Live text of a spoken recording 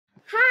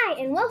Hi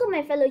and welcome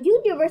my fellow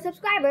YouTubers,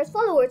 subscribers,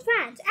 followers,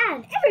 fans,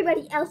 and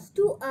everybody else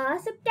to a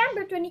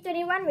September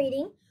 2021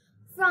 reading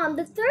from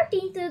the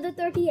 13th to the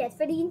 30th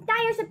for the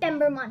entire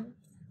September month.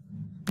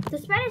 The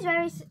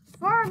spread is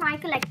for my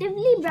collective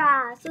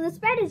Libra. So the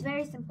spread is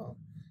very simple.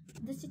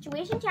 The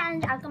situation,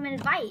 challenge, outcome, and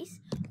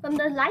advice from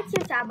the Lights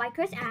Your Star by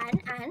Chris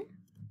Ann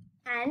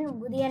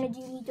and the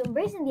energy you need to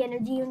embrace and the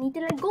energy you need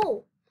to let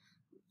go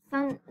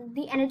from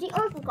the energy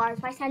oracle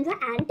cards by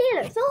Sandra Ann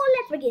Taylor. So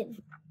let's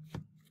begin.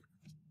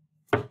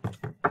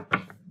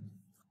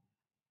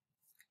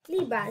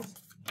 Libras,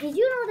 did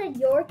you know that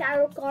your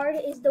tarot card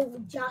is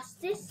the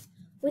Justice,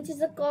 which is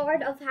a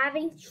card of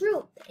having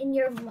truth in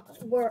your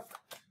work?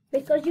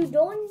 Because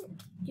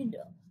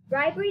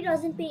bribery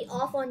doesn't pay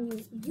off on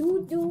you.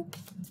 You do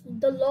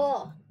the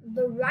law,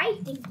 the right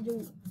thing to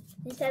do,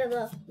 instead of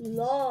the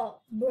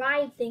law,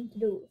 bribe thing to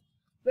do.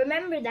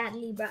 Remember that,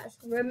 Libras.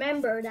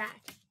 Remember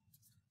that.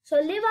 So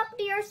live up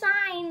to your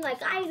sign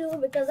like I do,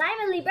 because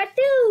I'm a Libra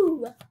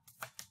too.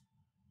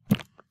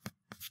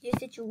 Your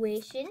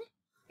situation,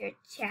 your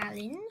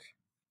challenge,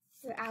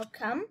 your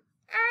outcome,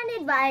 and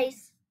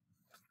advice.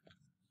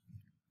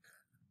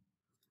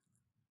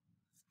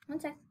 One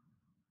sec.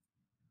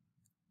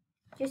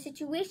 Your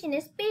situation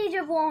is Page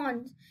of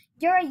Wands.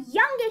 You're a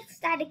young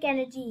ecstatic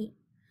energy.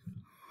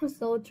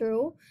 So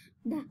true.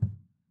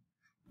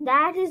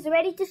 That is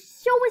ready to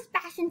show his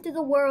passion to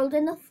the world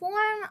in the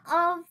form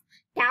of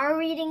tarot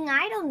reading.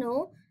 I don't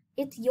know.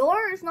 It's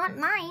yours, not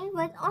mine,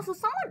 but also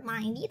somewhat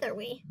mine either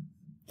way.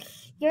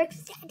 You're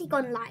ecstatic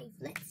on life.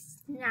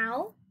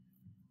 Now,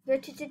 your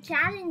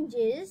challenge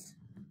is,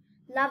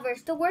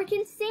 lovers, to work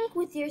in sync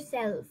with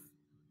yourself.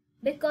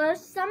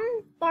 Because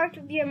some part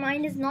of your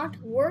mind is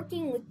not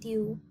working with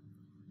you.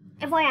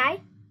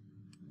 FYI,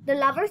 the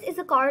Lovers is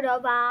a card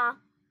of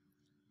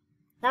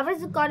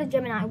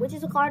Gemini, which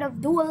is a card of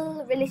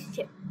dual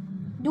relationship,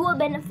 dual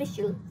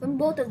beneficial from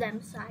both of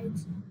them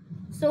sides.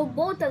 So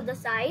both of the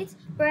sides,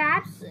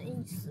 perhaps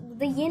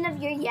the yin of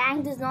your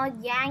yang does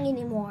not yang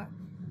anymore.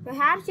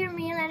 Perhaps your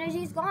male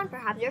energy is gone.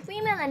 Perhaps your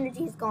female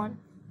energy is gone.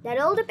 That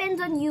all depends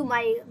on you,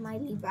 my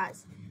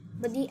Libras.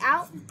 But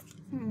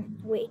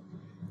wait.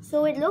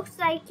 So it looks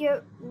like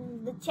the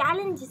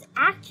challenge is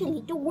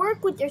actually to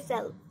work with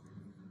yourself.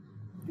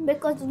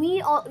 Because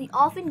we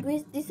often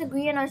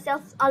disagree on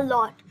ourselves a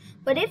lot.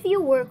 But if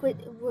you work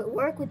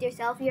with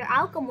yourself, your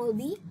outcome will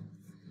be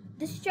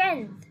the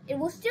strength. It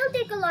will still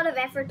take a lot of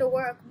effort to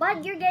work,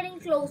 but you're getting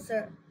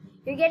closer.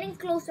 You're getting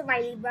closer, my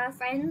Libra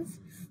friends.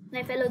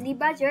 My fellow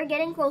Libras, you're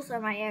getting closer,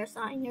 my air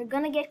sign. You're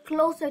gonna get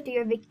closer to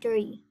your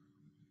victory.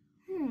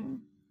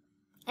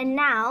 And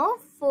now,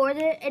 for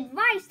the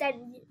advice that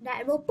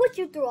will put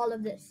you through all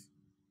of this.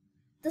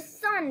 The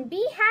Sun,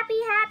 be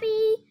happy.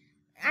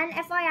 And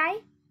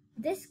FYI,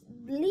 this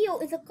Leo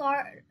is a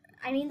card,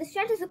 the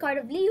Strength is a card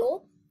of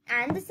Leo,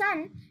 and the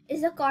Sun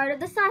is a card of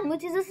the Sun,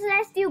 which is a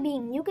celestial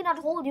being. You cannot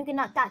hold, you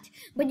cannot touch,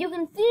 but you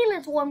can feel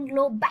its warm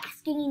glow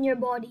basking in your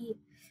body,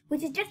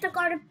 which is just a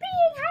card of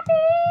being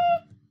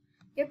happy.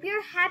 You're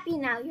pure happy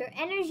now. Your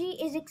energy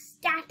is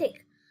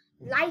ecstatic.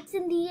 Lights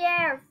in the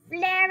air,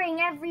 flaring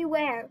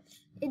everywhere.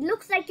 It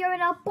looks like you're in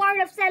a part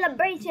of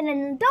celebration,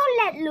 and don't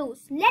let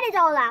loose. Let it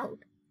all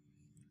out.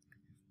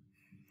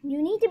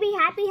 You need to be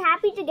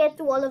happy to get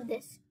through all of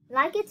this.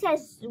 Like it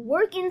says,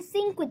 work in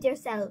sync with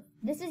yourself.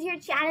 This is your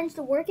challenge,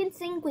 to work in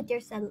sync with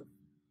yourself.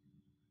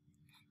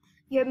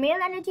 Your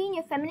male energy and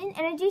your feminine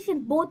energy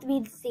should both be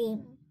the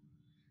same.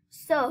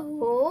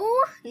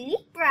 So,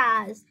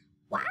 Libras.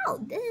 Wow,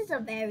 this is a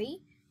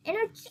very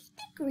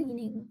energetic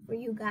reading for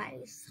you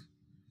guys.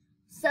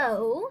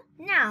 So,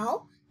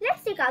 now,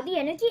 let's take out the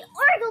energy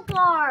oracle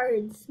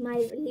cards.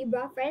 My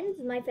Libra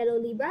friends, my fellow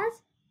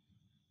Libras.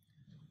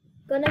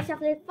 Gonna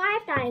shuffle it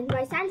 5 times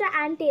by Sandra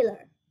Ann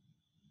Taylor.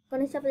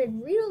 Gonna shuffle it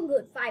real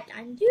good 5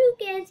 times. You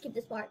can skip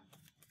this part.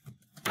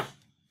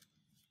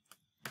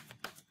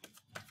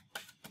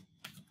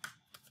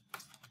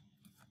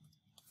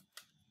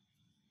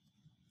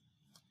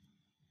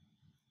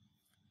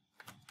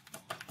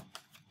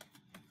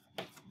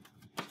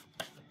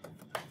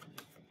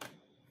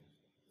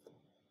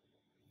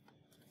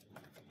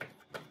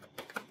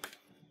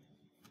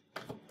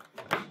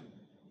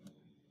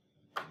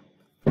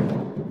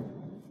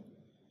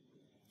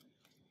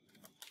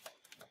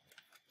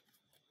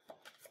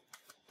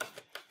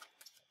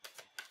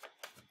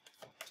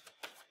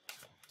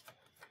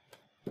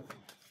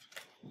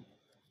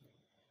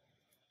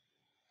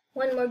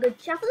 One more good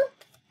shuffle.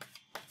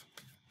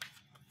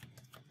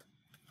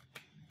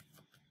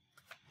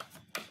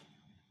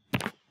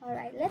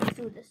 Alright, let's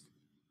do this.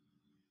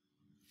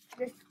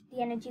 This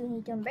the energy you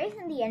need to embrace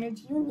and the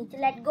energy you need to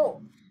let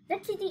go.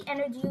 Let's see the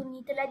energy you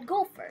need to let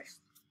go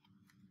first.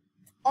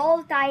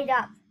 All tied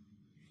up.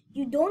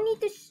 You don't need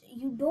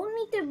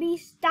to be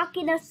stuck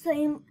in a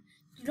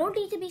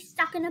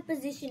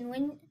position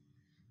when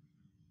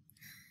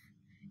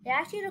it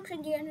actually looks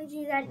like the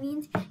energy that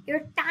means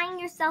you're tying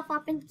yourself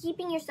up and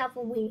keeping yourself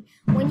away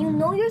when you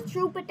know your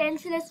true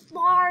potential is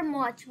far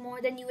much more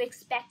than you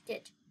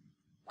expected.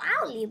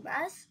 Wow,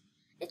 Libras.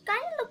 it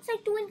kind of looks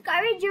like to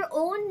encourage your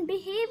own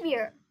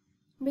behavior,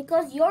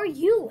 because you're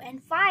you,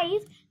 and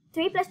 5,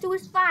 3 plus 2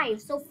 is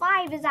 5. So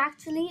 5 is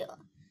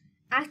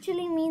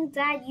actually means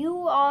that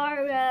you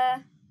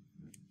are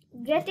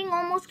getting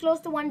almost close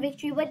to one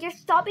victory, but you're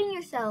stopping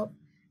yourself.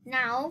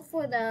 Now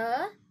for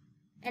the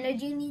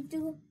energy you need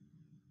to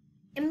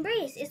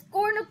embrace is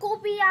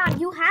cornucopia.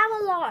 You have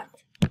a lot.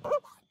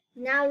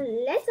 Now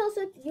let's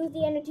also use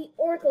the energy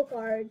oracle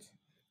cards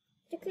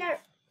to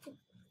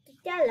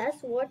tell us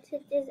what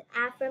it is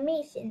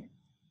affirmation.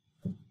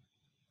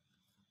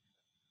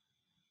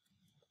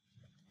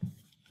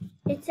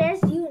 It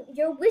says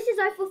your wishes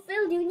are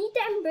fulfilled. You need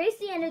to embrace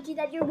the energy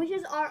that your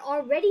wishes are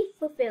already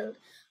fulfilled.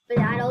 But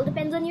that all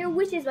depends on your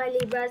wishes, my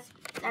Libras.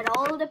 That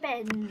all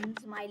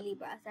depends, my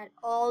Libras. That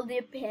all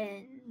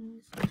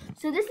depends.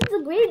 So this is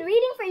a great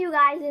reading for you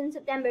guys in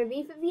September.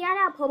 V for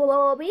Vienna.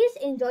 Please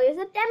enjoy your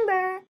September.